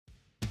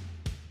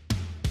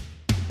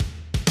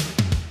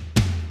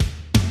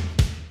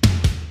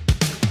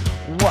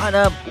What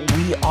up?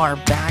 We are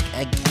back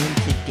again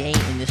today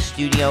in the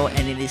studio,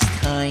 and it is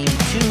time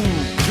to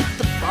get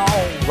the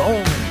ball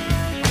rolling.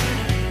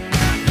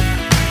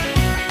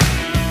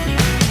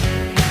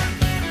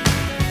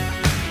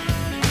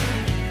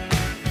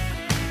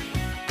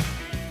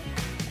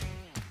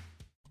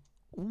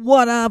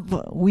 What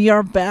up? We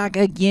are back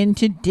again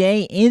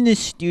today in the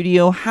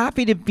studio.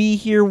 Happy to be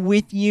here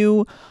with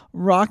you,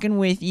 rocking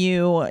with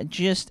you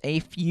just a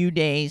few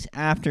days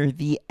after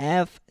the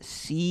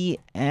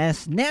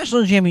FCS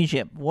National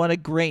Championship. What a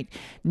great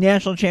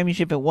National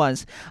Championship it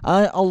was.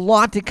 A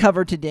lot to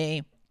cover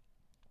today.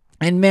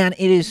 And man,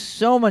 it is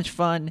so much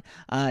fun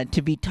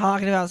to be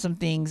talking about some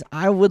things.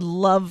 I would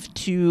love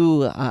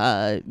to,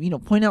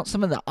 point out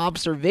some of the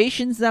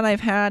observations that I've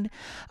had,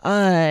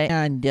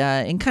 and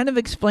kind of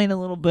explain a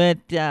little bit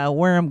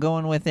where I'm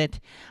going with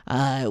it,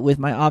 with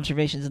my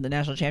observations in the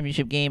national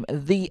championship game.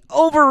 The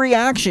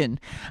overreaction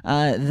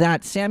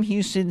that Sam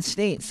Houston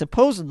State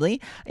supposedly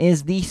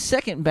is the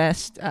second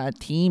best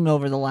team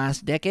over the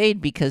last decade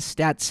because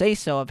stats say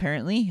so.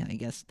 Apparently, I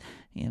guess.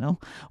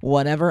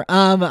 Whatever.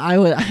 I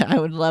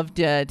would love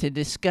to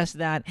discuss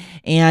that,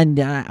 and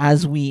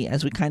as we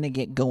kind of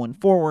get going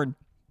forward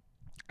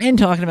and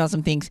talking about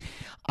some things,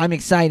 I'm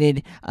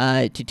excited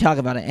to talk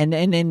about it. And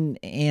I'm going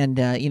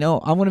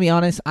to be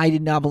honest, I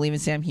did not believe in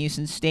Sam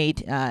Houston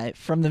State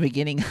from the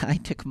beginning. I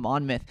took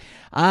Monmouth,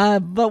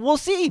 but we'll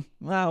see.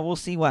 We'll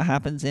see what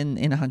happens in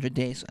 100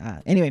 days.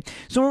 Anyway,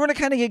 so we're going to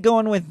kind of get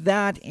going with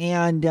that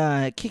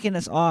and kicking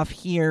us off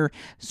here.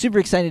 Super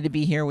excited to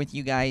be here with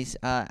you guys.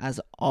 As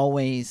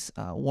always,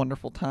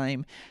 wonderful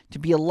time to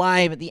be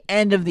alive at the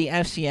end of the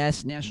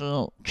FCS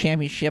National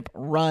Championship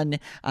run,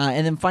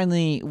 and then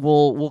finally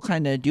we'll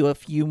kind of do a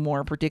few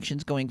more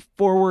predictions going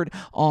forward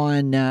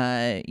on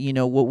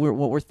what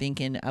we're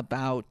thinking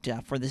about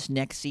for this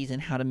next season,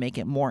 how to make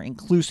it more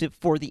inclusive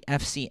for the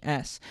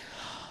FCS.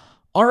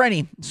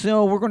 Alrighty,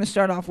 so we're going to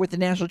start off with the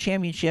national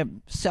championship.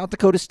 South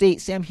Dakota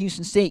State, Sam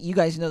Houston State. You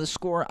guys know the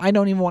score. I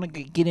don't even want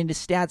to get into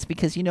stats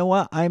because you know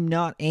what? I'm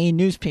not a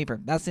newspaper.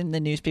 That's in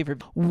the newspaper.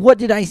 What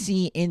did I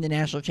see in the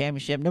national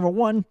championship? Number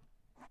one,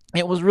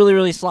 it was really,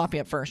 really sloppy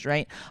at first,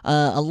 right?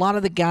 A lot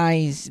of the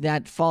guys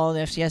that follow the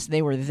FCS,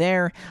 they were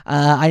there.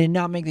 I did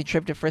not make the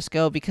trip to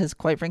Frisco because,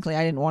 quite frankly,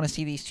 I didn't want to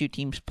see these two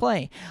teams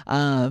play.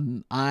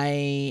 I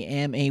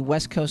am a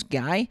West Coast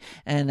guy,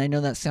 and I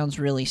know that sounds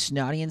really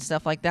snotty and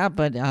stuff like that,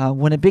 but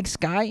when a Big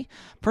Sky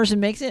person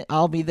makes it,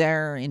 I'll be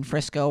there in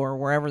Frisco or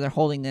wherever they're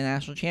holding the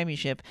national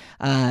championship.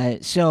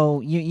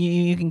 So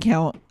you can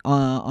count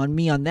on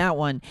me on that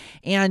one.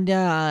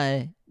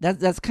 And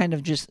that's kind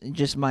of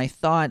just my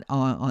thought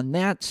on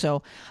that.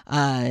 So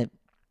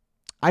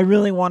I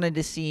really wanted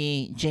to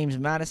see James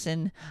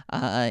Madison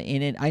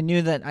in it. I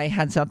knew that I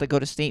had South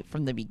Dakota State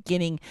from the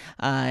beginning,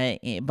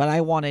 but I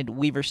wanted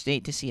Weber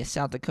State to see a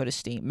South Dakota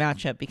State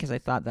matchup because I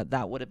thought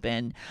that would have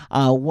been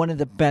one of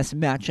the best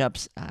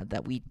matchups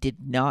that we did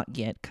not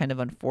get. Kind of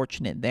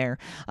unfortunate there.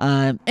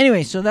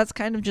 Anyway, so that's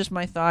kind of just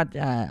my thought.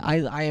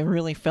 I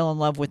really fell in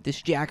love with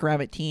this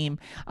Jackrabbit team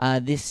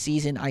this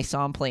season. I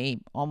saw them play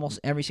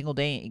almost every single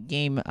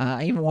game.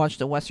 I even watched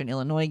the Western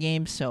Illinois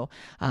game, so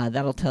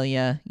that'll tell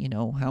you,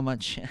 how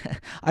much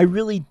I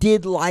really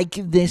did like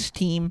this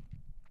team.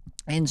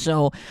 And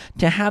so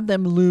to have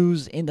them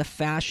lose in the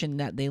fashion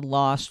that they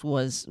lost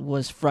was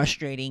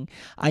frustrating,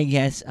 I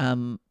guess.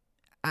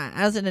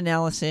 As an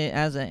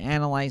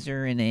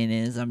analyzer, and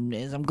as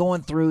I'm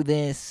going through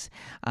this,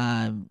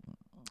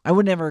 I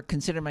would never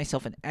consider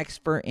myself an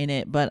expert in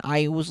it, but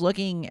I was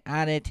looking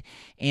at it,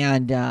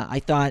 and I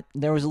thought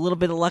there was a little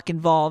bit of luck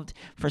involved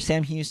for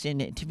Sam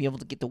Houston to be able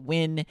to get the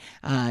win.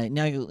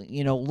 Now,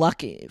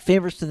 luck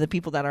favors to the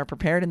people that are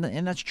prepared,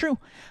 and that's true.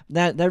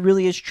 That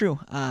really is true.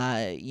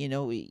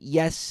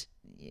 Yes.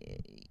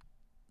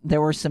 There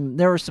were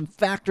some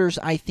factors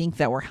I think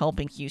that were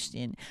helping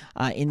Houston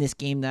in this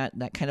game that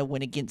kind of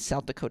went against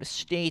South Dakota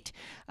State,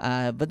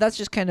 but that's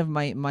just kind of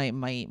my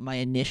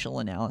initial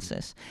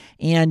analysis.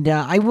 And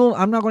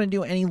I'm not going to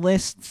do any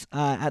lists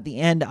at the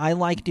end. I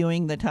like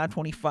doing the top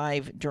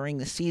 25 during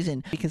the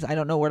season because I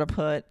don't know where to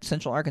put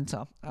Central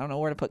Arkansas. I don't know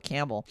where to put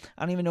Campbell.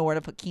 I don't even know where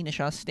to put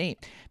Kennesaw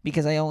State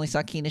because I only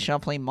saw Kennesaw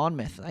play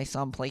Monmouth. I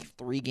saw them play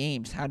 3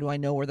 games. How do I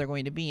know where they're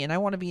going to be? And I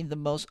want to be the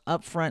most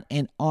upfront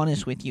and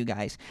honest with you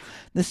guys.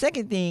 The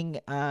second thing,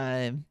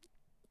 I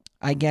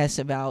guess,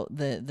 about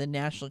the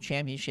national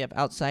championship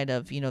outside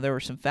of, there were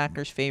some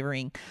factors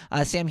favoring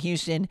Sam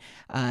Houston.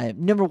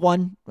 Number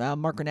one,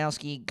 Mark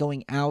Gronowski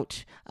going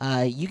out.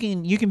 You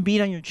can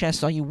beat on your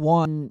chest all you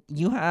want.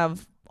 You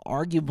have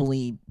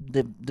arguably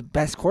the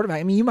best quarterback.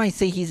 I mean, you might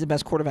say he's the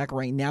best quarterback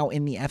right now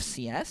in the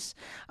FCS.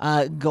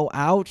 Go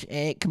out,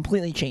 it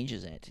completely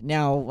changes it.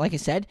 Now, like I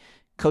said,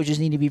 coaches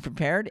need to be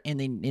prepared, and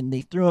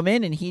they threw him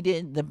in, and he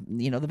did the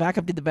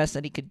backup did the best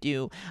that he could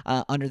do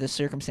under the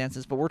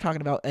circumstances. But we're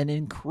talking about an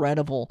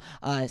incredible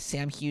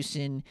Sam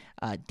Houston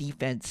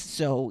defense,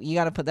 so you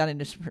got to put that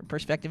into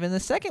perspective. And the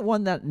second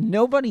one that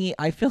nobody,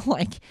 I feel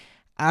like,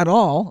 at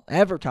all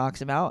ever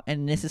talks about,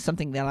 and this is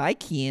something that I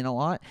key in a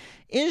lot,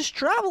 is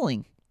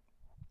traveling.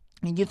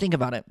 And you think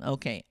about it.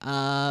 Okay,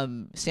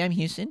 Sam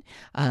Houston,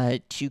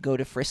 to go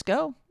to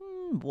Frisco,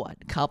 what,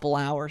 a couple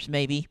hours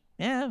maybe.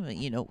 Yeah,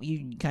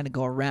 you kind of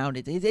go around.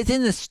 It's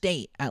in the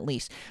state, at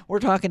least. We're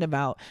talking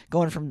about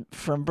going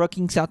from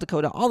Brookings, South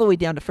Dakota, all the way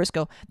down to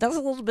Frisco. That's a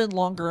little bit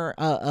longer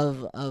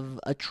of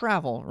a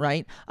travel,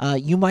 right?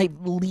 You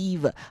might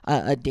leave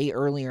a day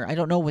earlier. I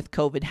don't know with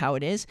COVID how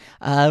it is,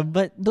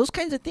 but those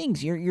kinds of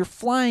things. You're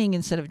flying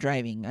instead of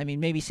driving. I mean,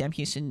 maybe Sam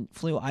Houston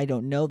flew. I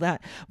don't know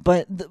that,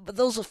 but but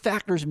those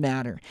factors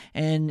matter,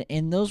 and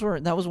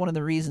that was one of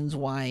the reasons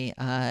why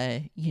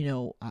I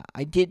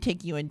did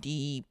take UND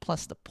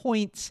plus the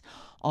points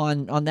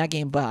on that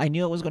game, but I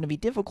knew it was going to be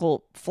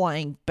difficult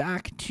flying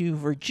back to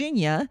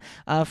Virginia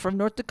from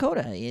North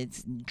Dakota.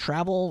 It's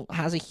travel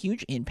has a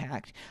huge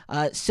impact.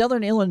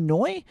 Southern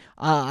Illinois,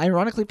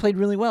 ironically, played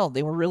really well.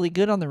 They were really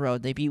good on the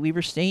road. They beat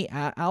Weber State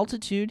at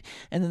altitude,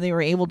 and then they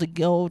were able to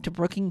go to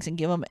Brookings and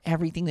give them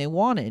everything they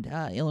wanted.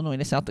 Illinois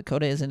to South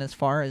Dakota isn't as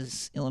far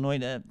as Illinois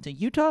to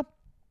Utah,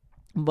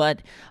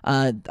 but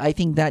I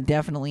think that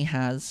definitely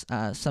has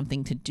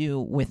something to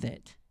do with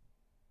it.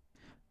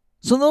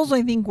 So those,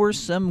 I think, were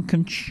some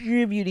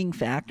contributing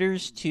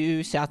factors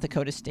to South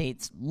Dakota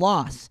State's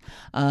loss.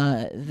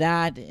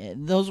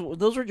 Those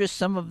were just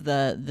some of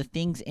the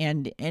things.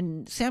 And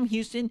Sam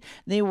Houston,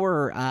 they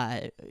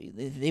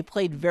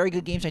played very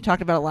good games. I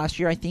talked about it last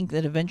year. I think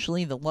that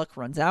eventually the luck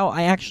runs out.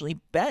 I actually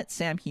bet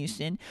Sam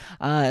Houston.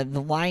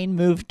 The line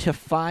moved to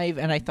 5,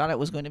 and I thought it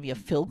was going to be a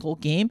field goal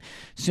game.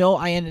 So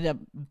I ended up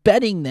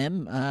betting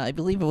them. I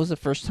believe it was the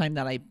first time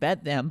that I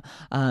bet them.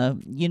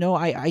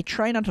 I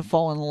try not to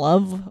fall in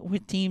love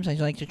with teams. I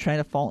like to try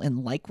to fall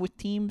in like with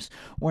teams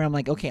where I'm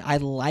like, okay, I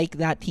like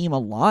that team a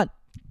lot.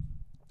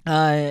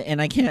 And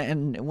I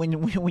can't. And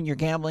when you're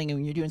gambling and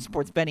when you're doing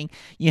sports betting,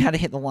 you had to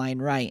hit the line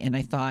right. And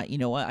I thought, you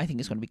know what, I think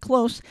it's going to be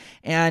close,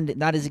 and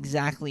that is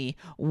exactly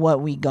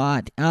what we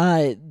got.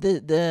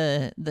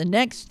 The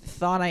next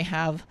thought I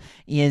have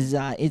is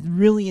it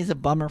really is a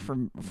bummer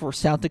for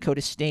South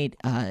Dakota State.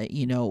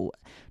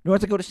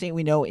 North Dakota State,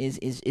 we know,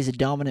 is a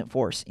dominant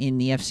force in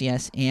the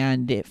FCS,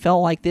 and it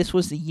felt like this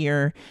was the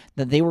year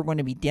that they were going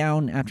to be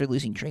down after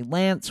losing Trey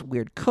Lance,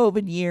 weird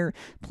COVID year,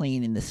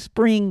 playing in the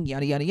spring,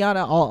 yada, yada,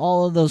 yada,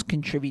 all of those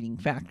contributing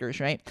factors,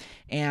 right?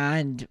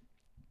 And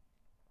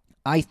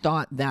I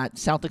thought that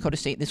South Dakota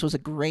State, this was a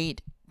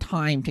great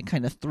time to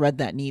kind of thread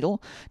that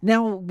needle.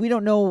 Now, we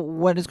don't know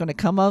what is going to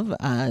come of.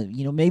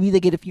 Maybe they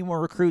get a few more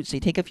recruits. They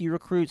take a few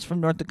recruits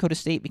from North Dakota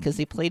State because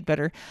they played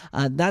better.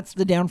 That's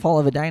the downfall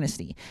of a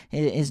dynasty.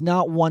 It is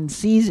not one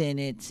season.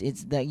 It's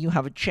that you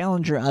have a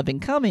challenger up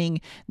and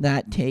coming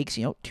that takes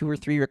 2 or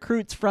 3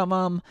 recruits from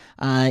them.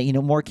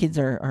 More kids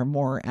are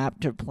more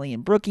apt to play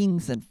in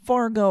Brookings than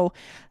Fargo.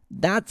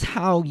 That's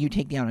how you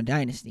take down a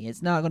dynasty.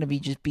 It's not going to be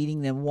just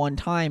beating them one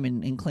time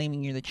and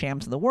claiming you're the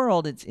champs of the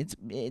world.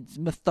 It's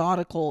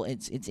methodical.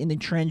 It's in the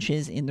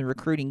trenches in the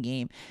recruiting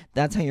game.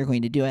 That's how you're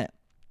going to do it.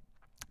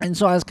 And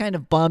so I was kind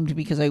of bummed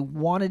because I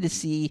wanted to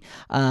see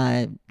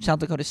South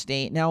Dakota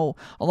State. Now,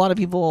 a lot of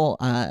people,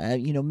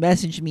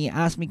 messaged me,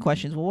 asked me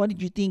questions. Well, what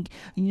did you think?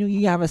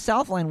 You have a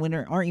Southline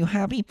winner. Aren't you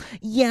happy?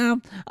 Yeah,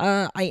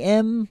 I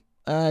am.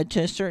 To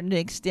a certain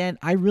extent,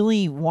 I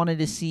really wanted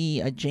to see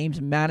a James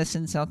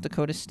Madison South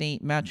Dakota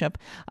State matchup.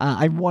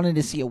 I wanted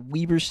to see a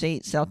Weber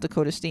State South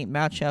Dakota State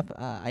matchup.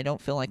 I don't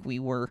feel like we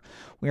were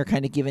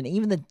kind of given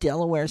even the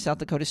Delaware South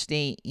Dakota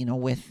State.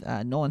 With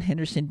Nolan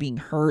Henderson being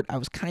hurt, I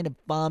was kind of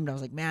bummed. I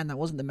was like, man, that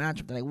wasn't the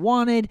matchup that I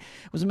wanted.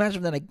 It was a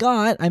matchup that I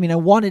got. I mean, I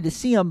wanted to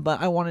see them, but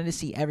I wanted to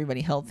see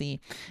everybody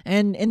healthy,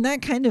 and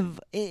that kind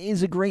of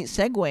is a great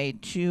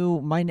segue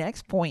to my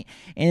next point.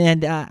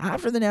 And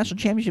after the national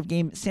championship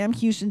game, Sam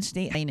Houston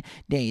State. 9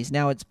 days.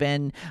 Now it's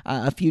been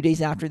a few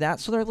days after that,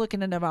 so they're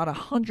looking at about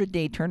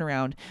 100-day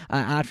turnaround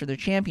after their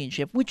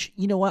championship, which,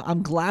 you know what,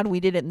 I'm glad we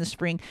did it in the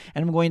spring,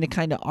 and I'm going to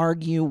kind of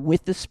argue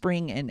with the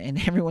spring,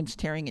 and everyone's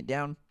tearing it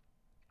down.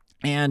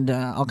 And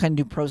I'll kind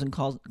of do pros and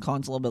cons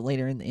a little bit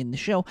later in the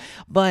show,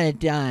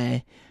 but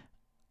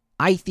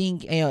I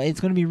think it's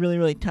going to be really,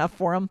 really tough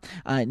for them.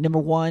 Number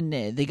one,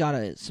 they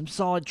got some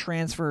solid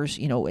transfers.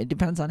 It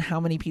depends on how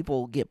many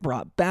people get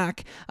brought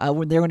back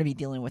when they're going to be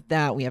dealing with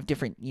that. We have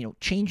different,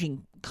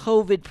 changing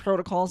COVID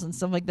protocols and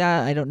stuff like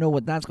that. I don't know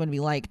what that's going to be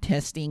like,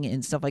 testing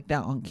and stuff like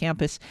that on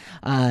campus.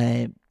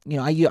 I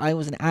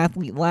was an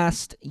athlete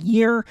last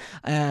year.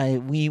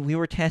 We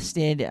were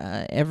tested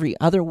every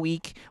other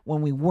week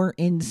when we weren't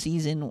in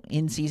season.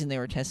 In season, they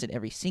were tested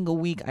every single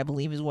week, I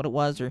believe is what it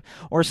was,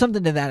 or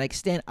something to that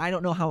extent. I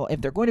don't know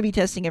if they're going to be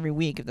testing every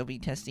week, if they'll be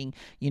testing,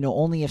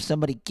 only if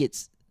somebody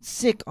gets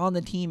sick on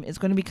the team. It's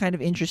going to be kind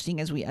of interesting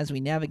as we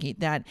navigate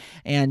that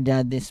and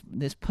this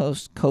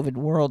post-COVID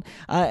world.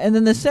 And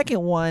then the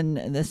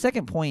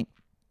second point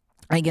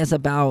I guess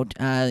about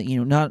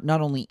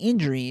not only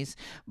injuries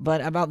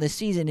but about this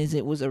season is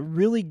it was a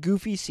really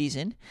goofy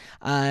season.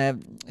 Uh,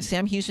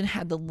 Sam Houston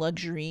had the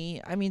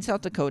luxury. I mean,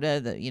 South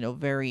Dakota,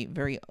 very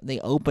they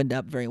opened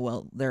up very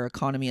well their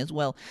economy as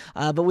well.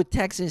 But with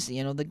Texas,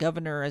 the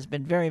governor has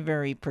been very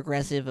very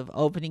progressive of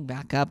opening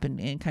back up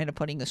and kind of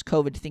putting this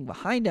COVID thing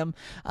behind him.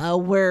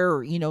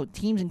 Where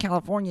teams in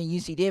California,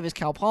 UC Davis,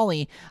 Cal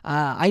Poly,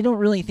 I don't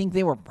really think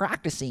they were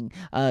practicing.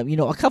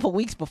 A couple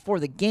weeks before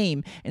the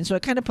game, and so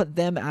it kind of put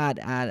them at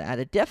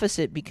a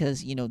deficit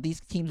because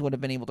these teams would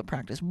have been able to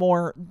practice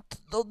more.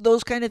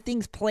 Those kind of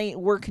things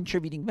were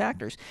contributing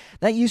factors.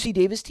 That UC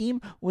Davis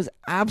team was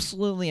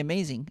absolutely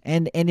amazing,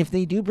 and if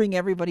they do bring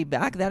everybody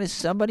back, that is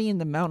somebody in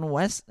the Mountain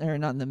West, or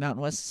not in the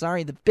Mountain West,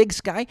 sorry, the Big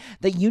Sky,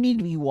 that you need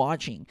to be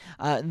watching.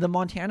 The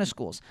Montana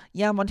schools,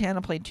 yeah,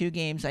 Montana played 2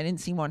 games. I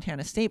didn't see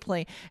Montana State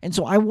play, and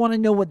so I want to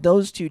know what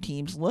those 2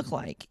 teams look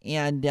like.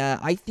 And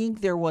I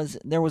think there was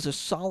a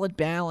solid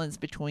balance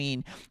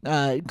between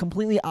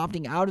completely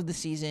opting out of the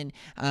season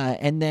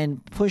and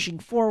then pushing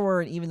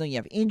forward, even though you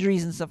have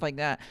injuries and stuff like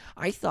that.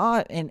 I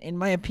thought, and in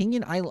my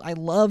opinion, I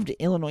loved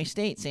Illinois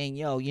State saying,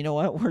 yo, you know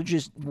what,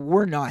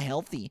 we're not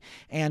healthy,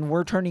 and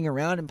we're turning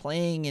around and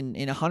playing in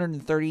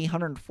 130,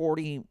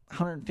 140,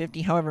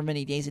 150, however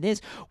many days it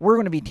is. We're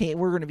going to be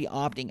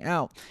opting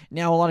out.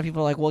 Now, a lot of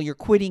people are like, well, you're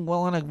quitting.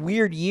 Well, on a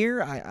weird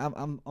year,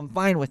 I'm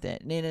fine with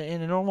it. In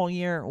a normal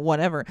year,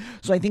 whatever.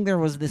 So I think there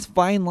was this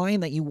fine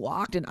line that you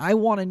walked, and I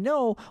want to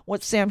know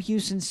what Sam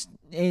Houston's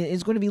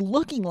is going to be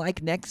looking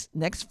like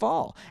next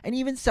fall, and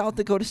even South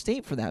Dakota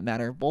State for that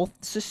matter. Both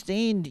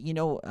sustained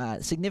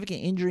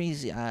significant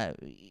injuries.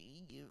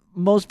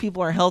 Most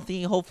people are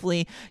healthy.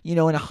 Hopefully, in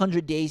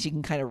 100 days you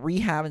can kind of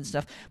rehab and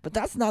stuff. But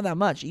that's not that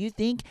much. You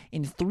think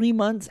in 3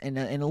 months and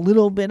a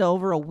little bit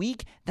over a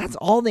week, that's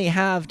all they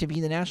have to be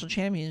the national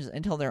champions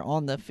until they're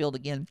on the field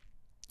again.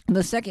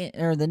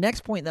 The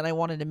next point that I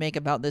wanted to make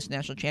about this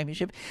national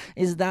championship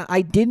is that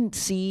I didn't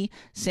see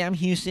Sam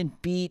Houston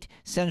beat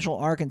Central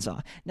Arkansas.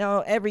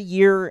 Now, every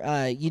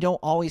year, you don't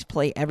always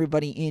play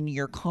everybody in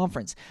your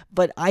conference,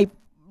 but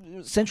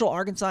Central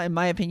Arkansas, in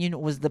my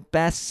opinion, was the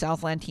best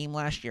Southland team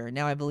last year.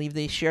 Now, I believe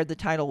they shared the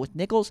title with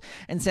Nichols,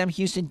 and Sam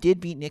Houston did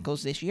beat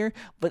Nichols this year,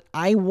 but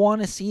I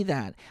want to see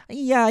that.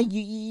 Yeah,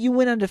 you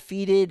went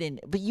undefeated,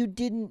 but you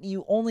didn't.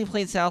 You only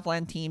played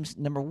Southland teams,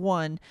 number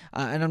one,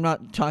 and I'm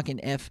not talking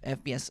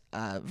FBS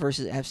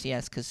versus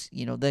FCS because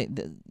they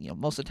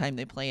most of the time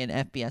they play an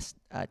FBS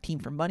team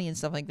for money and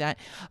stuff like that.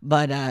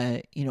 But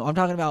I'm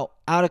talking about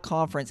out of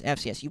conference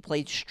FCS. You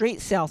played straight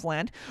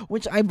Southland,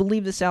 which I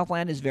believe the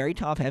Southland is very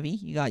top heavy.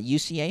 You got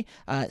UCA,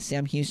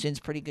 Sam Houston's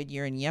pretty good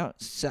year in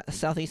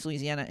Southeast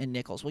Louisiana, and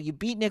Nichols. Well, you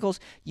beat Nichols,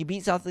 you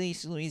beat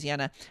Southeast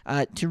Louisiana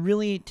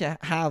to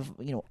have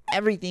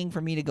everything for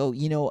me to go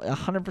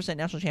 100%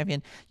 national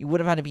champion. You would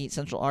have had to beat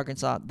Central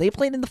Arkansas. They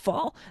played in the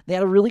fall. They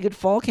had a really good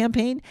fall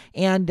campaign,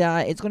 and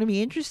it's going to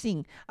be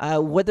interesting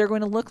what they're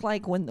going to look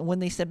like when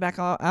they step back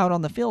out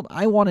on the field.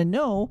 I want to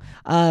know,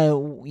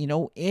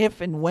 if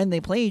and when they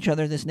play each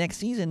other this next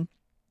season.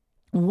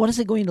 What is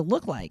it going to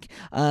look like?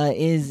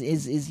 Is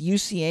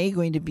UCA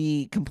going to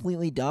be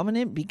completely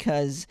dominant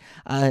because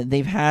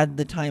they've had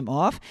the time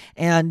off?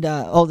 And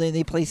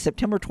they play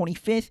September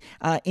 25th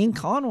in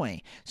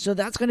Conway, so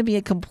that's going to be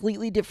a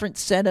completely different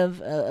set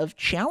of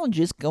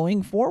challenges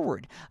going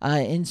forward.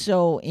 And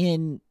so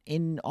in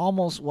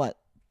almost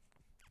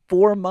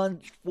 4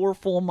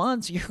 full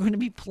months, you're going to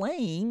be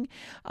playing,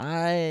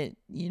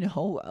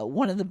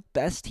 one of the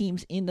best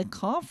teams in the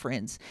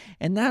conference.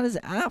 And that is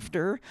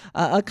after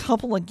a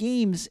couple of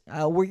games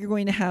where you're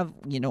going to have,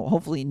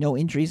 hopefully no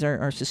injuries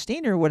are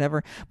sustained or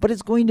whatever, but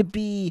it's going to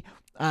be,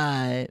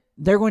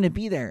 they're going to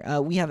be there.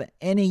 We have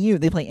NAU.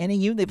 They play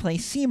NAU, they play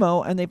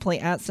SEMO, and they play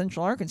at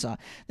Central Arkansas.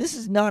 This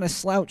is not a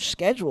slouch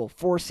schedule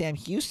for Sam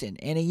Houston.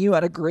 NAU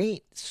had a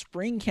great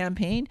spring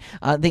campaign.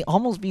 They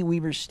almost beat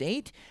Weber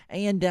State,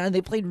 and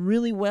they played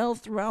really well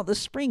throughout the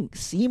spring.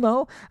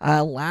 SEMO,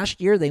 last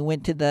year they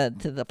went to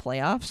the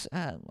playoffs.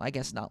 I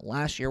guess not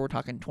last year. We're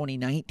talking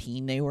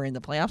 2019. They were in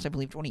the playoffs. I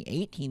believe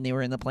 2018 they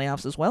were in the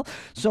playoffs as well.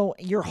 So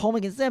you're home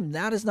against them.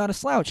 That is not a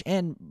slouch.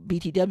 And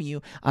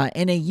BTW,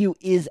 NAU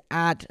is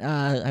at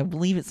I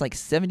believe it's like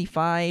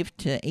 75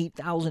 to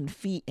 8,000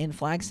 feet in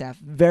Flagstaff.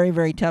 Very,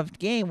 very tough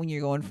game when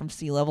you're going from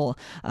sea level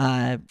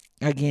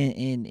again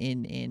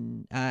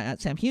in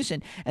at Sam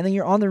Houston, and then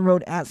you're on the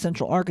road at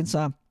Central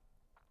Arkansas,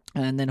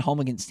 and then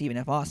home against Stephen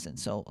F. Austin.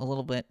 So a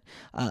little bit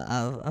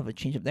of a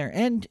change up there.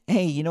 And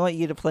hey, you know what? You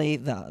get to play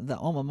the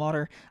alma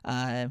mater.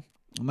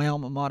 My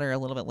alma mater a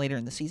little bit later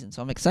in the season.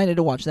 So I'm excited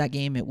to watch that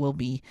game. It will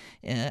be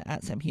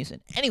at Sam Houston.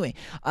 Anyway,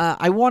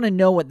 I want to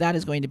know what that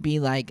is going to be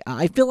like.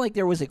 I feel like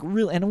there was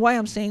and why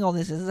I'm saying all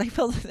this is I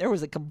felt like there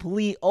was a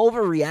complete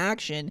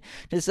overreaction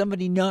to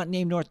somebody not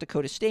named North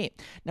Dakota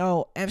State.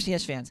 Now,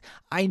 FCS fans,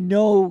 I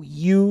know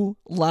you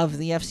love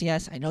the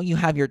FCS. I know you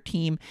have your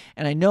team,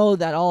 and I know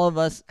that all of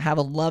us have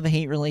a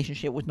love-hate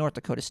relationship with North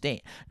Dakota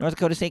State. North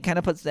Dakota State kind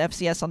of puts the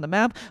FCS on the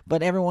map,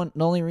 but the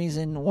only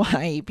reason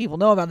why people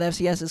know about the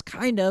FCS is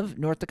kind of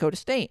North Dakota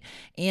State.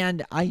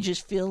 And I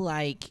just feel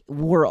like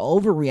we're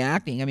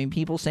overreacting. I mean,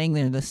 people saying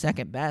they're the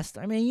second best.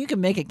 I mean, you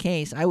can make a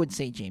case. I would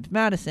say James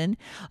Madison,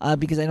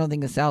 because I don't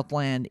think the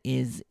Southland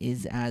is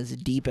as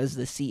deep as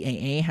the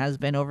CAA has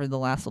been over the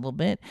last little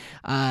bit.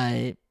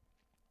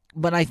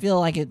 But I feel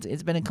like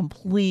it's been a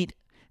complete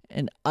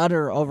and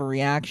utter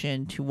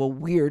overreaction to a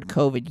weird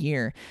COVID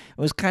year.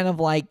 It was kind of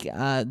like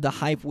the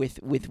hype with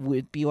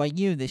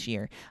BYU this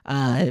year.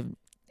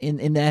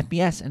 In the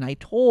FBS, and I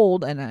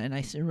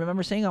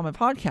remember saying on my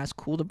podcast,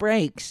 cool the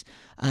brakes.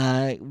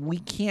 We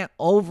can't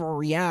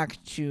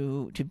overreact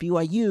to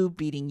BYU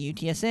beating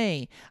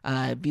UTSA.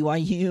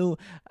 BYU,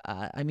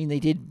 I mean, they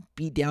did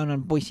beat down on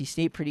Boise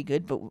State pretty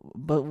good,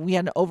 but we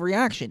had an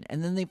overreaction,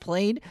 and then they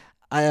played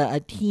a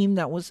team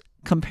that was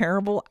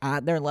comparable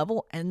at their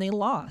level, and they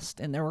lost,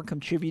 and there were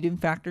contributing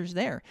factors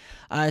there.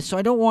 So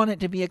I don't want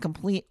it to be a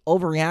complete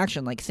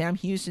overreaction like Sam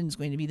Houston's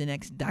going to be the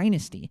next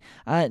dynasty.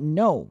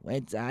 No,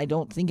 I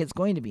don't think it's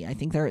going to be. I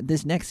think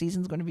this next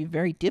season is going to be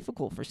very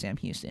difficult for Sam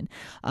Houston,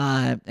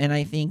 and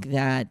I think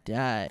that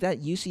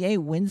UCA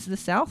wins the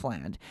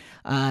Southland.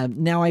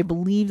 Now I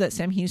believe that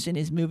Sam Houston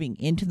is moving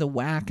into the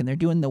WAC, and they're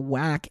doing the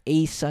WAC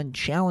ASUN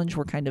Challenge.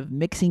 We're kind of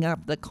mixing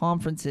up the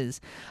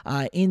conferences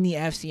in the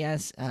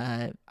FCS.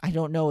 I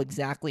don't know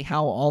exactly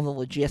how all the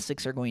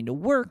logistics are going to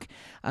work,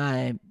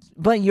 but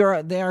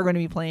they are going to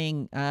be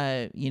playing,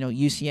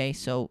 UCA.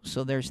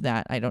 So there's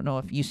that. I don't know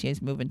if UCA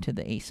is moving to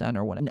the ASUN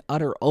or what. An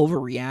utter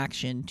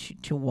overreaction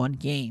to one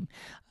game.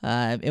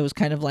 It was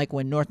kind of like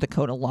when North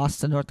Dakota lost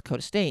to North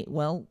Dakota State.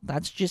 Well,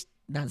 that's just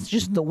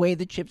the way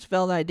the chips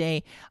fell that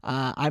day.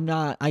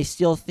 I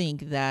still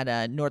think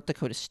that North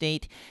Dakota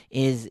State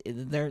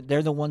they're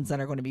the ones that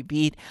are going to be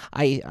beat.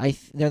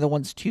 They're the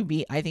ones to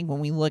beat. I think when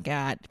we look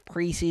at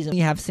preseason, we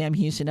have Sam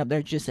Houston up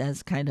there just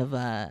as kind of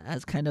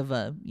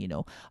a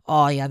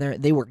oh yeah,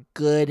 they were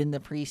good in the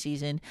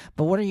preseason.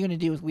 But what are you going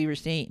to do with Weber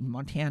State and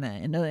Montana?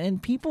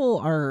 And people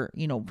are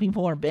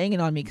banging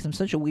on me because I'm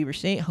such a Weber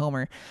State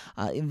homer.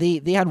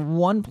 They had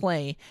one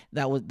play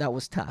that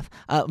was tough.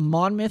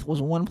 Monmouth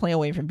was one play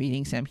away from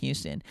beating Sam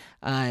Houston.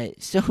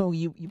 So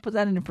you put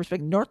that into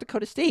perspective. North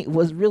Dakota State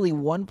was really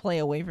one play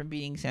away from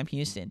beating Sam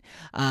Houston.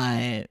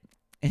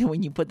 And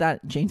when you put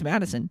that, James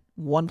Madison,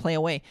 one play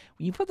away.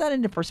 When you put that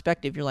into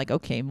perspective, you're like,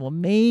 okay, well,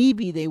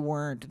 maybe they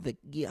weren't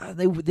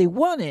they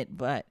won it,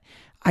 but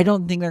I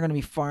don't think they're going to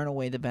be far and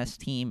away the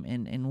best team,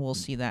 and we'll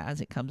see that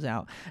as it comes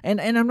out.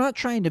 And I'm not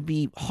trying to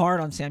be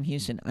hard on Sam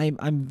Houston.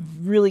 I'm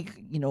really,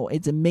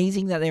 it's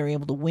amazing that they were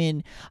able to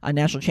win a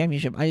national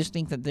championship. I just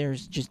think that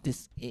there's just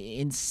this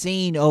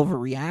insane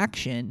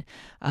overreaction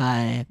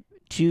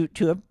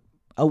to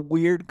a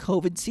weird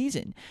COVID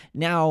season.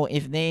 Now,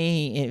 if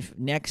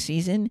next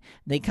season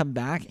they come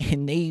back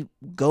and they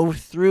go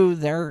through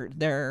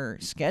their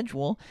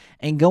schedule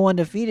and go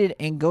undefeated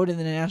and go to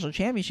the national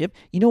championship,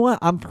 you know what?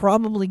 I'm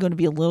probably going to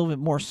be a little bit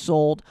more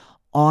sold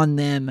on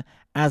them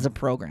as a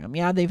program.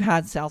 Yeah, they've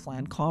had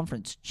Southland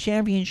Conference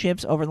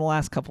championships over the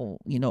last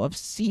couple, of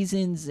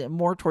seasons,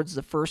 more towards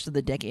the first of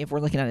the decade. If we're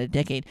looking at a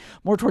decade,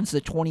 more towards the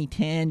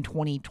 2010,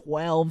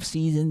 2012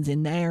 seasons,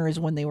 in there is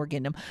when they were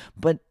getting them.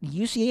 But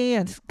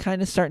UCA is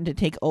kind of starting to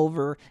take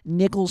over.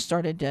 Nichols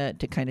started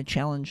to kind of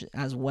challenge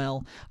as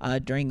well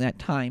during that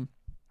time.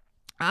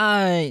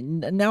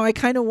 Now I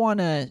kind of want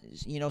to,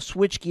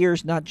 switch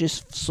gears, not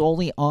just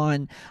solely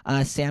on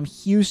Sam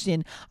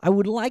Houston. I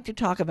would like to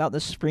talk about the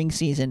spring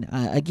season.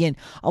 Again,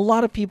 a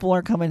lot of people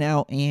are coming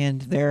out and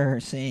they're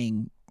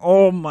saying,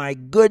 oh my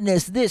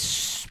goodness, this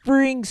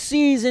spring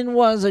season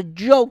was a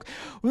joke.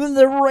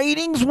 The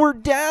ratings were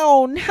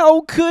down.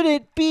 How could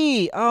it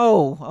be?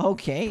 Oh,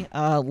 okay.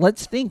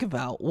 Let's think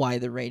about why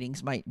the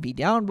ratings might be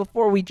down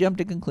before we jump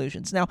to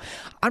conclusions. Now,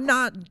 I'm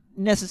not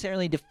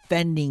necessarily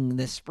defending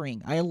the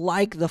spring. I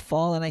like the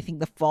fall, and I think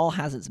the fall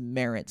has its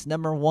merits.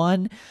 Number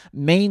one,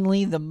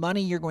 mainly the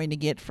money you're going to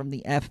get from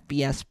the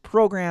FBS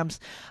programs.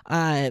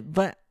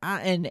 But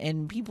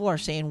people are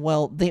saying,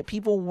 well,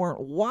 people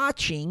weren't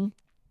watching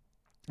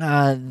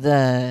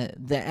the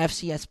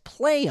FCS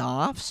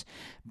playoffs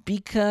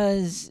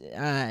because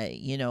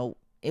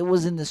it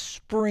was in the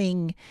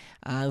spring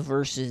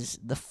versus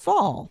the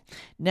fall.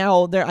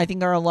 Now, I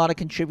think there are a lot of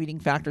contributing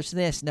factors to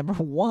this. Number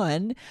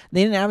one,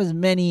 they didn't have as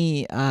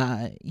many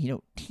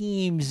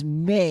teams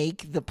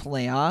make the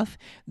playoff.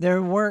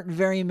 There weren't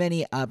very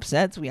many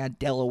upsets. We had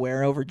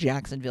Delaware over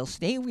Jacksonville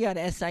State. We had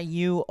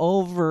SIU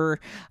over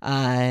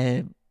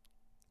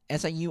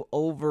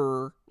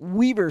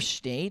Weber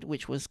State,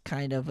 which was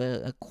kind of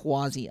a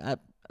quasi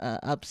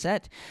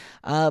upset.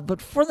 But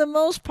for the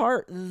most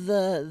part,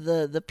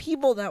 the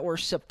people that were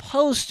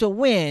supposed to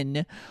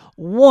win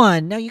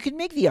one. Now, you could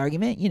make the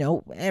argument,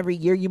 every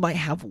year you might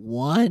have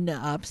one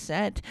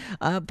upset,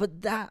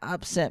 but that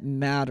upset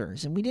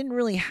matters. And we didn't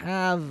really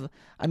have,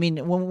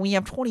 when we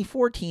have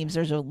 24 teams,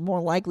 there's a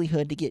more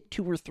likelihood to get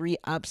 2 or 3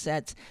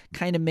 upsets,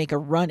 kind of make a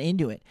run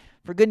into it.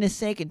 For goodness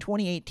sake, in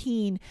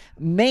 2018,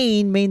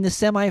 Maine made the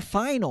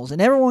semifinals,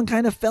 and everyone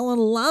kind of fell in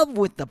love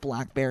with the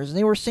Black Bears. And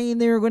they were saying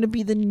they were going to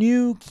be the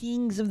new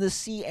kings of the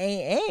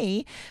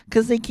CAA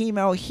because they came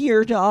out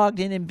here to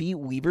Ogden and beat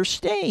Weber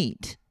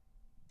State.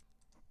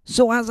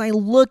 So as I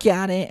look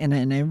at it,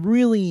 and I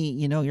really,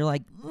 you're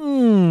like,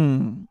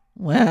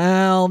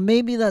 well,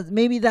 maybe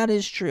that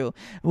is true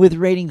with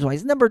ratings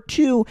wise. Number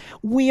 2,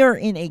 we are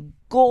in a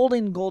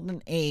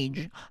golden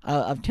age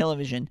of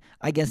television.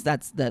 I guess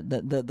that's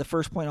the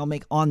first point I'll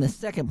make on the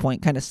second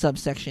point, kind of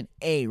subsection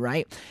A,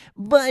 right?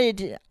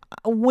 But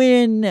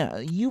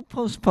when you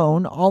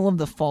postpone all of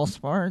the fall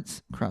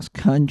sports, cross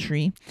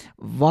country,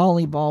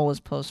 volleyball was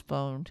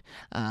postponed,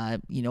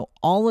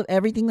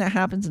 everything that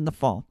happens in the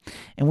fall,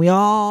 and we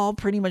all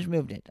pretty much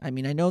moved it. I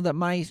know that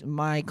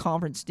my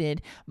conference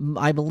did.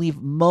 I believe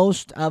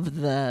most of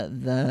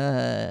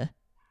the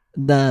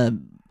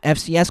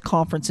FCS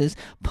conferences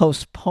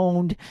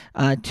postponed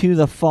to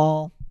the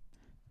fall.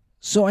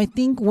 So I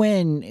think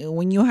when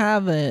you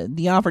have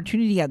the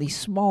opportunity at these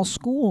small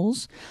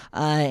schools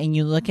and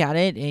you look at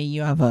it, and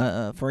you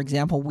have for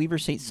example, Weber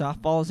State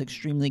softball is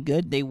extremely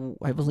good.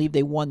 I believe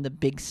they won the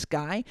Big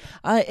Sky.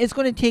 It's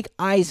going to take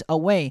eyes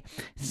away.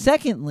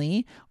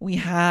 Secondly, we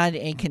had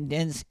a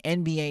condensed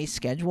NBA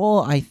schedule.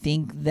 I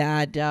think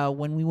that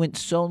when we went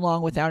so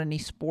long without any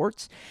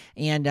sports,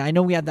 and I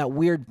know we had that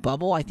weird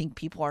bubble, I think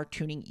people are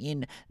tuning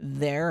in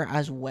there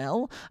as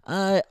well.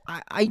 I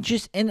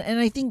just and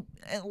I think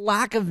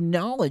lack of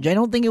knowledge. I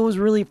don't think it was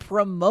really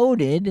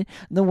promoted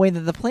the way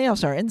that the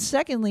playoffs are. And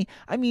secondly,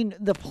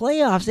 the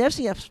playoffs, the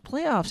FCS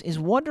playoffs is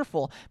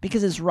wonderful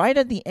because it's right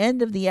at the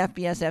end of the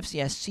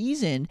FCS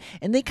season,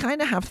 and they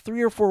kind of have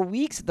 3 or 4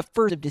 weeks at the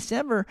 1st of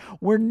December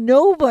where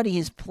nobody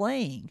is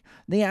playing.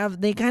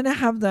 They kind of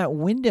have that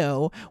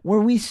window where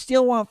we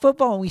still want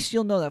football and we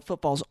still know that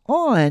football's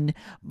on,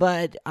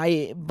 but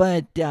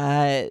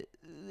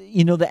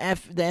the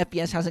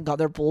FBS hasn't got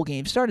their bowl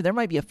game started. There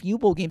might be a few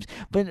bowl games,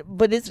 but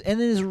it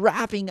is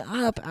wrapping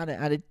up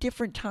at a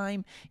different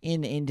time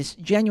in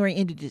January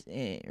into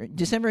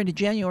December into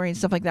January and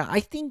stuff like that.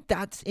 I think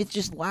it's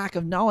just lack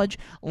of knowledge,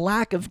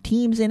 lack of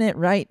teams in it.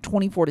 Right,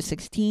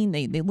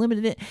 24-16, they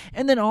limited it,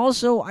 and then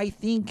also I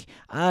think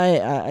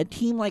a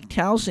team like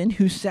Towson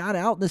who sat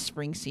out the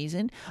spring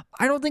season.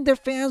 I don't think their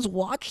fans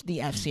watched the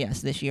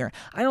FCS this year.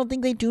 I don't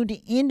think they tuned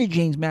into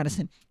James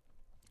Madison.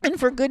 And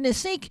for goodness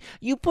sake,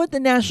 you put the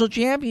national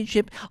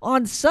championship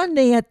on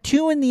Sunday at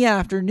 2 in the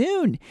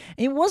afternoon.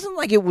 It wasn't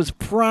like it was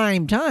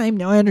prime time.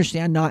 Now, I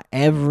understand not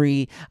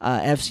every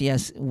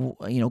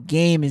FCS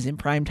game is in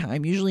prime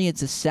time. Usually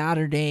it's a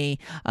Saturday,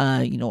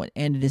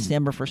 end of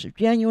December, 1st of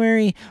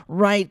January,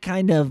 right?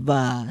 Kind of,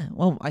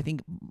 I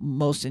think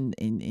most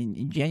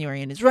in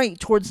January. And it's right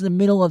towards the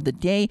middle of the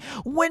day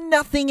when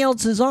nothing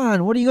else is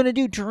on. What are you going to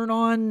do? Turn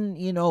on,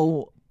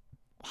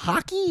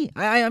 hockey?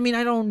 I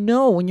don't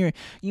know. When you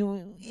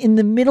in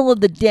the middle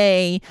of the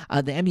day,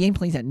 the NBA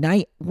plays at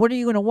night. What are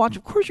you going to watch?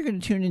 Of course, you're going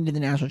to tune into the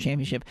national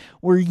championship.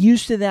 We're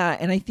used to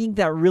that, and I think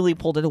that really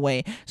pulled it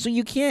away. So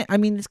you can't.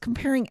 It's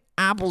comparing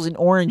apples and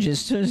oranges.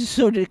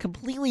 So to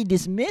completely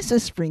dismiss a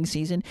spring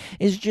season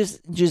is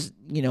just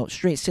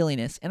straight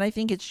silliness. And I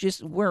think it's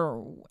just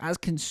as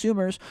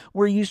consumers,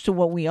 we're used to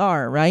what we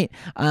are, right?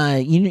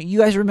 You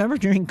guys remember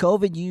during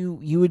COVID,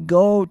 you would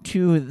go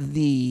to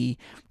the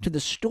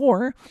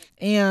store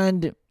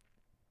and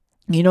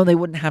they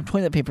wouldn't have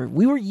toilet paper.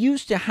 We were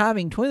used to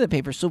having toilet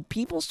paper, so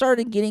people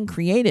started getting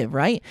creative,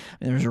 right?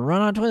 There's a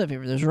run on toilet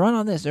paper, there's a run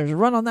on this, there's a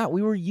run on that.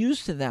 We were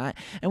used to that,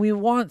 and we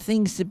want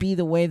things to be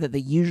the way that they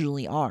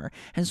usually are.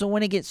 And so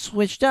when it gets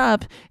switched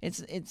up,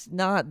 it's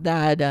not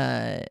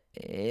that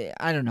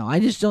I don't know. I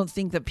just don't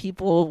think that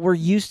people were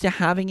used to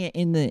having it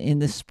in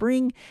the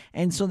spring,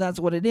 and so that's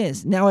what it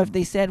is. Now, if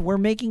they said we're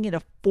making it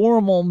a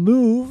formal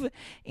move,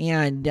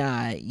 and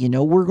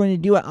we're going to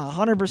do it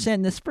 100%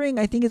 in the spring,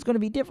 I think it's going to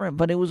be different.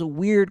 But it was a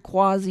weird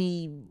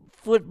quasi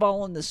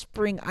football in the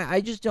spring.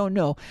 I just don't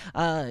know.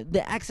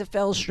 The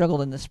XFL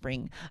struggled in the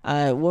spring.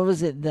 What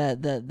was it?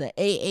 The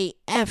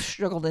AAF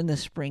struggled in the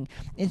spring.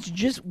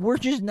 We're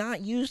just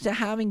not used to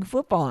having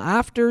football.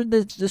 After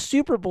the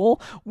Super Bowl,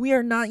 we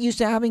are not used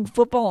to having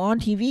football on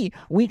TV.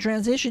 We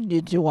transitioned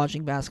into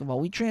watching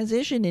basketball. We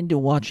transitioned into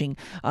watching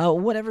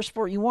whatever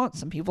sport you want.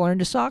 Some people are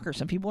into soccer.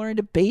 Some people are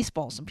into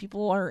baseball. Some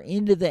people are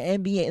into the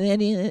NBA,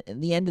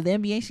 the end of the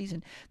NBA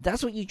season.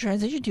 That's what you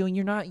transition to, and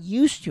you're not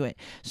used to it.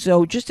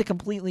 So just to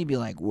completely be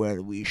like,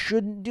 well, we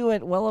shouldn't do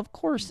it. Well, of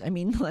course.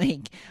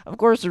 Of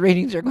course the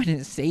ratings are going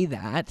to say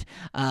that.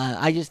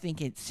 I just think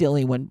it's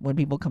silly when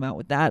people come out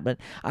with that. But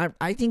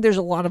I think there's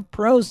a lot of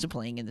pros to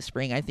playing in the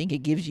spring. I think it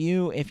gives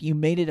you, if you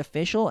made it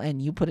official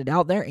and you put it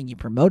out there and you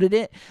promoted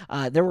it,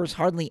 there was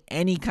hardly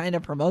any kind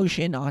of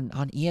promotion on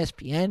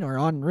ESPN or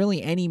on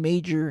really any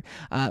major,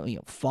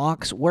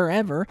 Fox,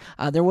 wherever.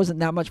 There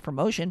wasn't that much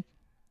promotion.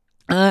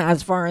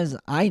 As far as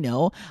I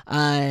know,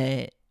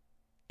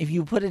 if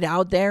you put it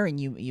out there and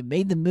you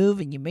made the move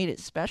and you made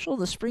it special,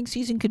 the spring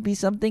season could be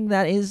something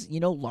that is,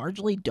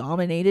 largely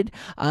dominated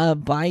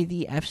by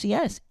the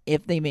FCS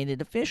if they made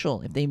it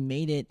official, if they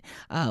made it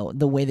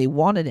the way they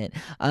wanted it.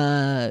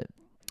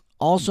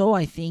 Also,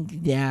 I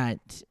think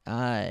that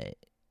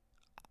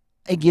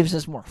it gives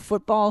us more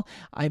football.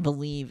 I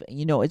believe,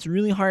 it's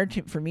really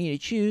hard for me to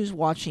choose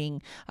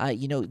watching,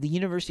 the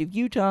University of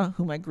Utah,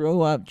 whom I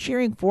grew up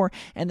cheering for,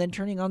 and then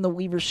turning on the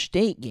Weber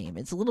State game.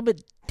 It's a little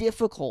bit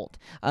difficult.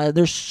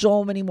 There's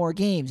so many more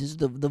games.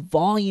 The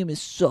volume is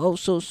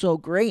so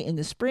great in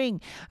the spring.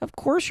 Of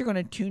course, you're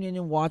going to tune in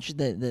and watch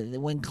the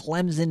when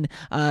Clemson,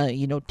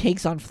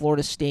 takes on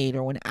Florida State,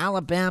 or when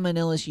Alabama and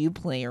LSU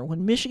play, or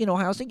when Michigan,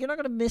 Ohio State. You're not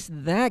going to miss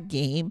that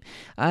game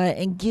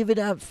and give it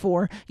up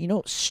for,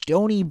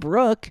 Stony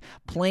Brook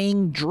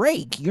playing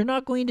Drake. You're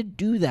not going to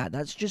do that.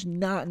 That's just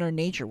not in our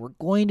nature. We're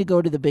going to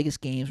go to the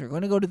biggest games. We're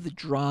going to go to the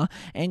draw,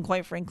 and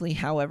quite frankly,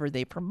 however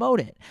they promote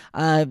it.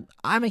 I'm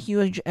a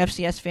huge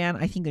FCS fan.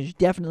 I think there's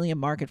definitely a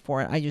market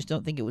for it. I just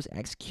don't think it was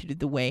executed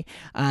the way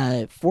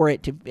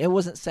it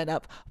wasn't set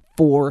up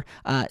for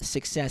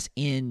success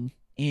in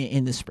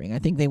the spring. I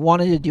think they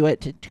wanted to do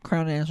it to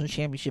crown a national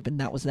championship, and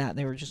that was that.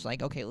 They were just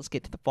like, okay, let's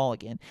get to the fall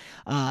again.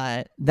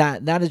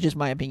 That is just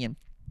my opinion.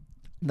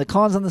 The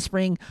cons on the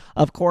spring,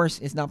 of course,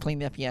 is not playing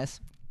the FBS.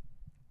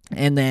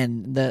 And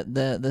then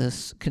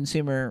the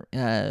consumer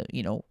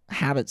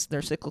habits,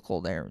 they're cyclical.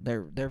 They're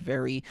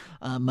very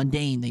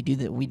mundane.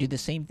 We do the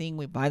same thing.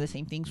 We buy the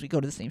same things. We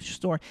go to the same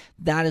store.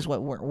 That is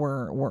what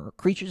we're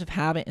creatures of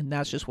habit, and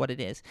that's just what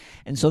it is.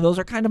 And so those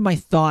are kind of my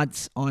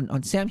thoughts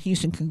on Sam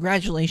Houston.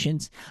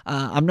 Congratulations.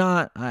 I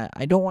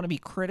don't want to be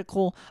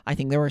critical. I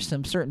think there were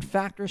some certain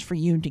factors for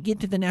you to get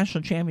to the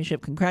national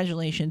championship.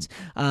 Congratulations.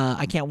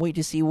 I can't wait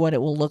to see what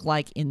it will look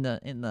like in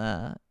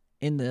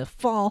the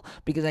fall,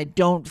 because I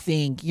don't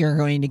think you're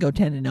going to go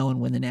 10-0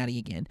 and win the Natty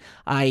again.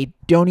 I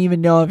don't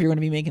even know if you're going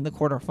to be making the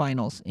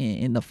quarterfinals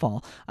in the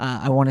fall.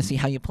 I want to see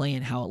how you play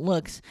and how it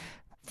looks.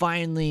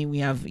 Finally, we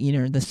have,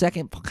 the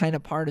second kind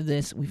of part of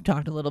this. We've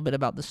talked a little bit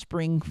about the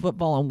spring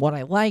football and what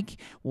I like,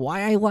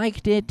 why I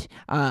liked it.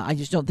 I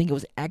just don't think it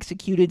was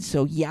executed.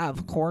 So, yeah,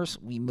 of course,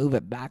 we move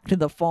it back to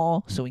the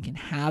fall so we can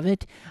have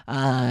it,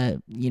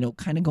 kind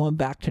of going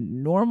back to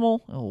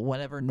normal,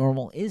 whatever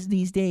normal is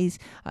these days,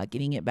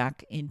 getting it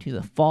back into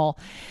the fall.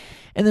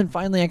 And then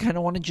finally, I kind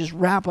of want to just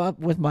wrap up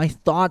with my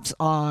thoughts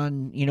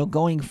on,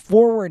 going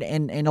forward.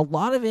 And a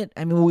lot of it,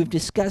 we've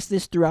discussed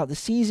this throughout the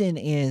season,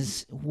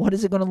 is what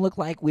is it going to look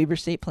like Weber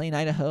State playing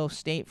Idaho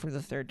State for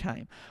the third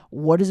time?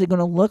 What is it going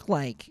to look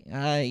like,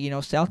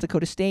 South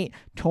Dakota State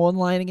toeing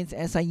line against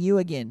SIU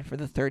again for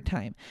the third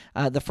time?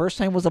 The first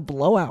time was a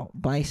blowout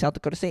by South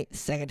Dakota State. The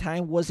second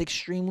time was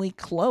extremely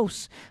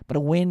close, but a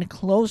win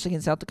close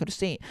against South Dakota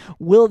State.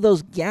 Will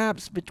those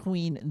gaps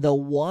between the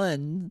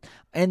 1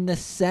 and the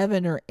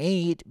 7 or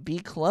 8 be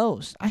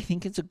close? I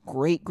think it's a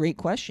great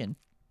question.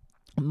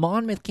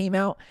 Monmouth came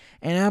out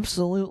and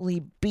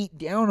absolutely beat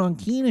down on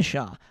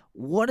Kenosha.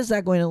 What is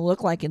that going to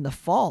look like in the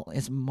fall?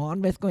 Is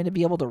Monmouth going to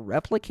be able to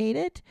replicate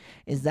it?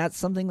 Is that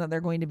something that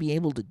they're going to be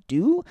able to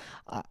do?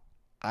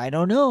 I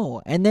don't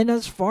know. And then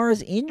as far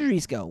as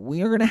injuries go,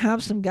 we are going to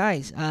have some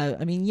guys.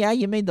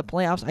 You made the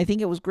playoffs. I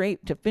think it was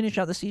great to finish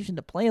out the season,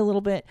 to play a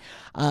little bit.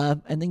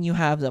 And then you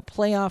have the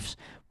playoffs.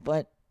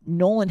 But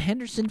Nolan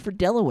Henderson for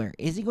Delaware,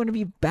 is he going to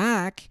be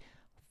back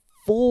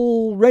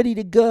full, ready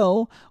to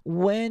go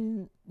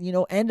when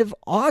end of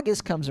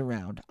August comes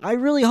around? I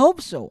really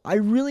hope so. I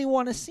really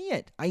want to see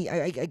it.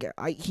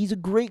 He's a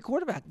great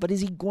quarterback, but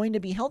is he going to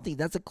be healthy?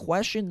 That's a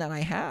question that I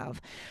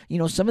have.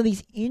 Some of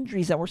these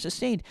injuries that were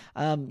sustained,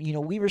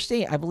 Weber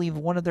State, I believe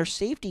one of their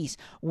safeties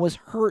was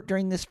hurt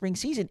during the spring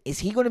season. Is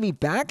he going to be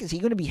back? Is he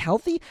going to be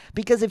healthy?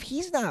 Because if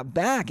he's not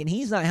back and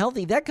he's not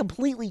healthy, that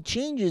completely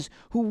changes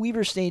who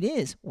Weber State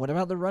is. What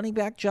about the running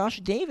back Josh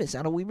Davis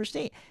out of Weber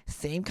State?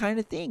 Same kind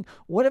of thing.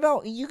 What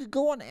about, you could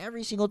go on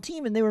every single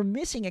team and they were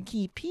missing a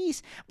key piece.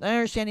 I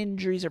understand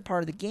injuries are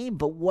part of the game,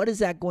 but what is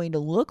that going to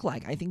look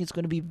like? I think it's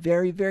going to be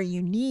very, very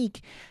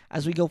unique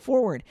as we go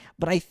forward.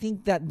 But I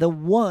think that the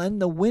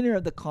winner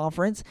of the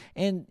conference,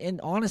 and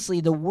honestly,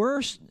 the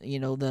worst,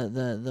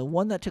 the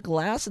one that took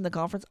last in the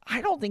conference,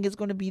 I don't think it's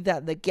going to be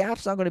that. The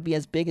gap's not going to be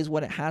as big as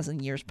what it has in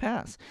years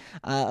past.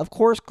 Of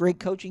course, great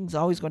coaching is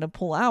always going to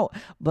pull out,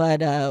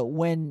 but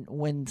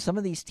when some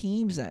of these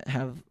teams that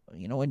have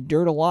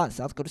endured a lot,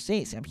 South Dakota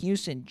State, Sam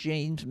Houston,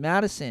 James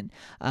Madison,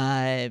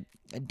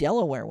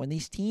 Delaware, when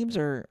these teams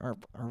are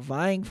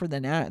vying for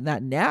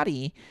that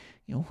natty,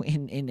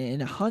 in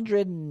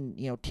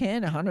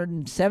 110,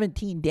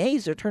 117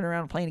 days, they're turning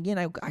around and playing again.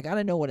 I got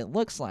to know what it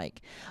looks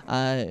like.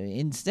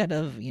 Instead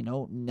of,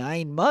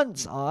 9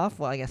 months off,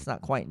 well, I guess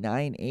not quite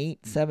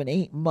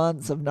 8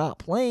 months of not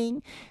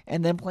playing,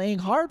 and then playing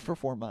hard for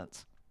 4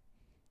 months.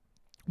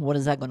 what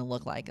is that going to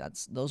look like?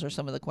 Those are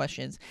some of the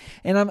questions,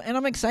 and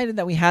I'm excited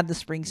that we had the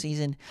spring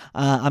season.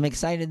 I'm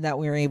excited that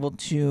we were able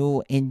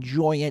to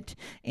enjoy it,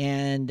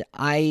 and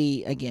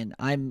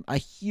I'm a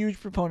huge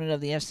proponent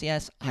of the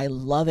FCS. I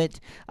love it.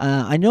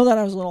 I know that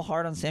I was a little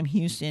hard on Sam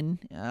Houston.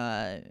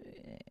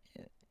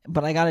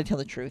 But I got to tell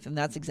the truth, and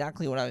that's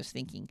exactly what I was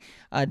thinking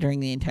during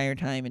the entire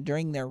time and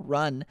during their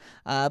run.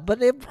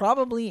 But it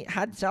probably,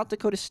 had South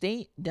Dakota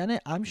State done it,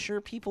 I'm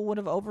sure people would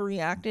have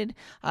overreacted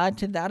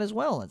to that as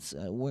well. It's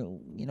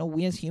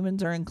we as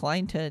humans are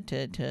inclined to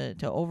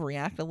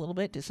overreact a little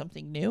bit to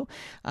something new.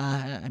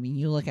 I mean,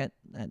 you look at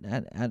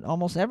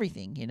almost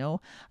everything.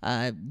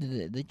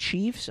 The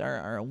Chiefs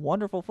are a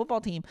wonderful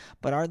football team,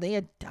 but are they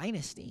a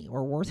dynasty,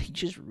 or were they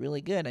just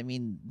really good? I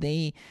mean,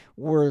 they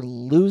were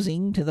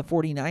losing to the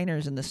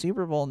 49ers in the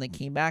Super Bowl, and they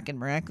came back and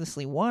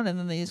miraculously won, and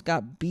then they just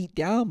got beat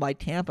down by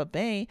Tampa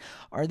Bay.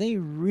 Are they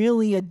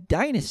really a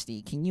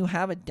dynasty? Can you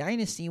have a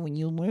dynasty when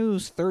you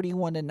lose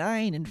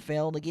 31-9 and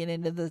fail to get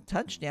into the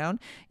touchdown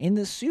in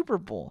the Super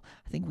Bowl?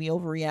 I think we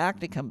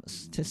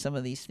overreact to some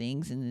of these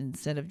things, and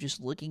instead of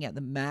just looking at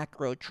the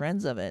macro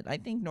trends of it, I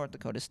think North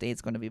Dakota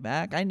State's going to be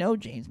back. I know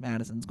James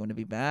Madison's going to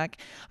be back.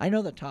 I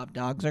know the top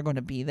dogs are going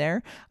to be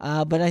there,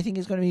 but I think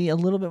it's going to be a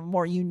little bit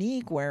more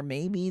unique, where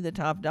maybe the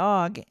top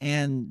dog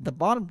and the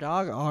bottom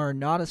dog are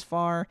not as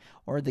far,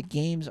 or the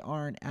games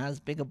aren't as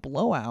big of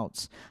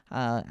blowouts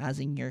as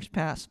in years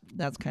past.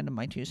 That's kind of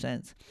my 2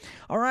 cents.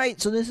 All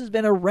right, so this has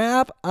been a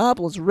wrap up.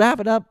 Let's wrap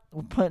it up.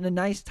 We're putting a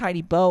nice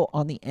tidy bow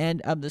on the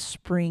end of the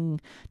spring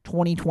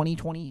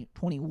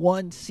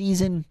 2020-2021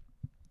 season.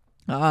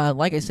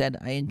 Like I said,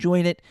 I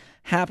enjoyed it.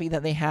 Happy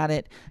that they had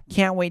it.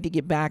 Can't wait to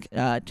get back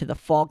to the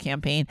fall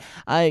campaign.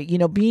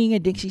 Being a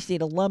Dixie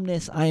State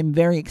alumnus, I am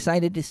very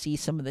excited to see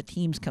some of the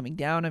teams coming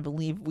down. I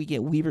believe we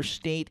get Weber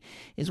State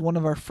is one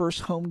of our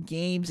first home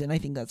games, and I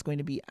think that's going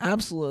to be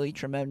absolutely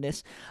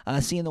tremendous.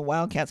 Seeing the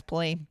Wildcats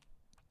play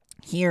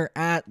here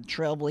at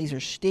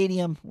Trailblazer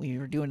Stadium. We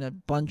were doing a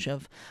bunch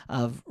of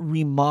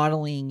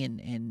remodeling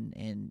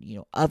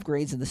and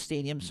upgrades in the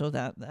stadium, so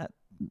that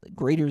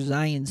Greater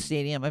Zion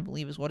Stadium, I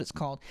believe is what it's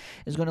called,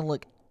 is going to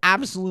look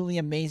absolutely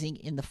amazing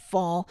in the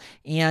fall.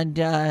 And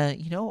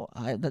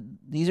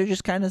these are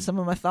just kind of some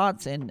of my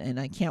thoughts, and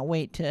I can't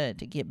wait to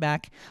get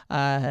back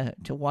to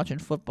watching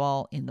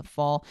football in the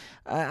fall.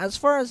 As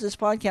far as this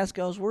podcast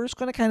goes, we're just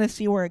going to kind of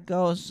see where it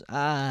goes,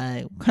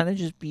 kind of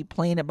just be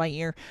playing it by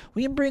ear.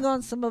 We can bring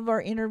on some of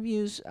our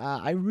interviews.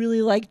 I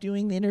really like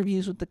doing the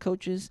interviews with the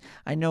coaches.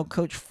 I know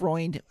Coach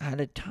Freund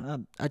had a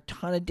ton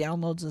of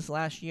downloads this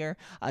last year.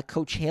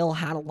 Coach Hill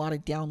had a lot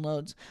of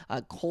downloads.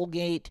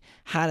 Colgate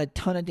had a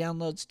ton of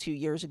downloads 2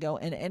 years ago,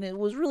 and it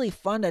was really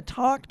fun to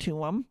talk to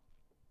them.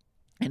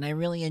 And I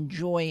really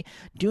enjoy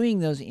doing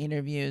those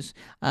interviews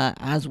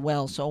as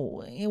well.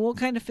 So we'll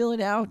kind of fill it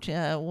out.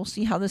 We'll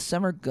see how this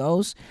summer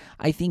goes.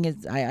 I think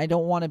I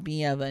don't want to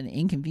be of an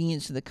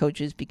inconvenience to the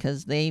coaches,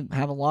 because they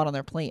have a lot on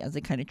their plate as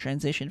they kind of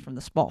transition from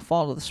the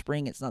fall to the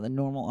spring. It's not the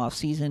normal off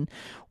season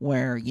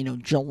where,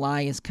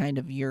 July is kind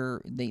of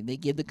they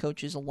give the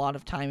coaches a lot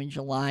of time in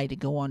July to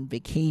go on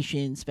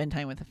vacation, spend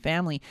time with the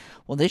family.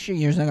 Well, this year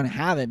you're not going to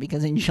have it,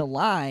 because in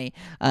July,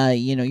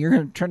 you're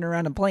going to turn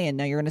around and play, and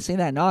now you're going to say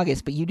that in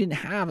August, but you didn't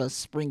have a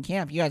spring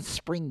camp. You had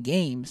spring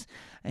games.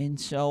 And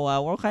so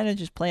we'll kind of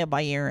just play it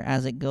by ear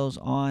as it goes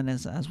on,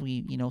 as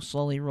we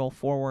slowly roll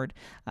forward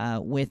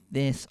with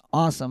this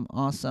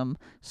awesome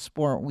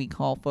sport we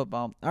call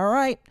football. All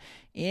right.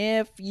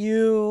 If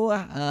you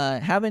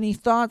have any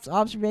thoughts,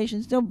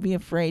 observations, don't be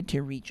afraid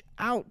to reach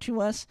out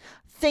to us.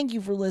 Thank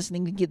you for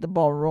listening to Get the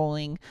Ball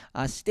Rolling.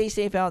 Stay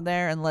safe out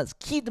there, and let's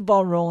keep the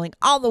ball rolling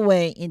all the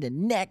way into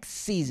next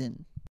season.